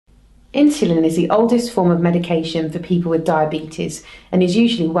Insulin is the oldest form of medication for people with diabetes and is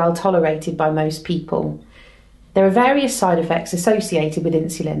usually well tolerated by most people. There are various side effects associated with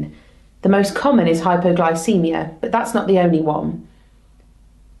insulin. The most common is hypoglycemia, but that's not the only one.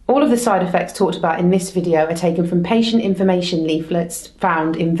 All of the side effects talked about in this video are taken from patient information leaflets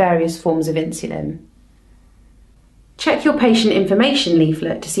found in various forms of insulin. Check your patient information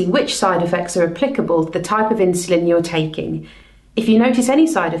leaflet to see which side effects are applicable to the type of insulin you're taking. If you notice any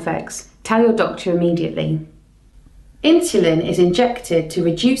side effects, tell your doctor immediately. Insulin is injected to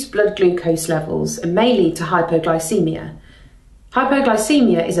reduce blood glucose levels and may lead to hypoglycemia.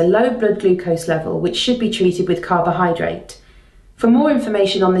 Hypoglycemia is a low blood glucose level which should be treated with carbohydrate. For more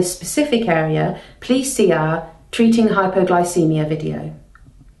information on this specific area, please see our Treating Hypoglycemia video.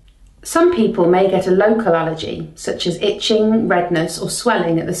 Some people may get a local allergy, such as itching, redness or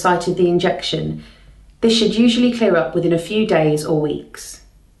swelling at the site of the injection. This should usually clear up within a few days or weeks.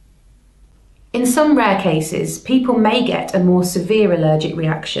 In some rare cases, people may get a more severe allergic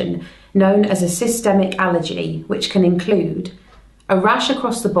reaction known as a systemic allergy, which can include a rash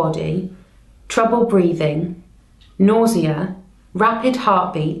across the body, trouble breathing, nausea, rapid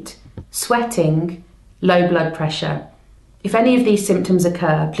heartbeat, sweating, low blood pressure. If any of these symptoms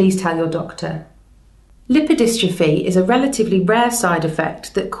occur, please tell your doctor. Lipodystrophy is a relatively rare side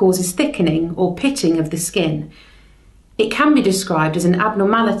effect that causes thickening or pitting of the skin. It can be described as an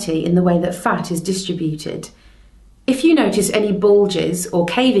abnormality in the way that fat is distributed. If you notice any bulges or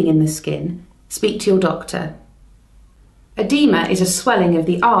caving in the skin, speak to your doctor. Edema is a swelling of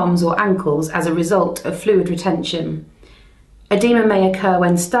the arms or ankles as a result of fluid retention. Edema may occur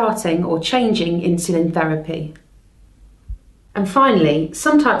when starting or changing insulin therapy. And finally,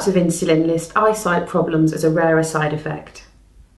 some types of insulin list eyesight problems as a rarer side effect.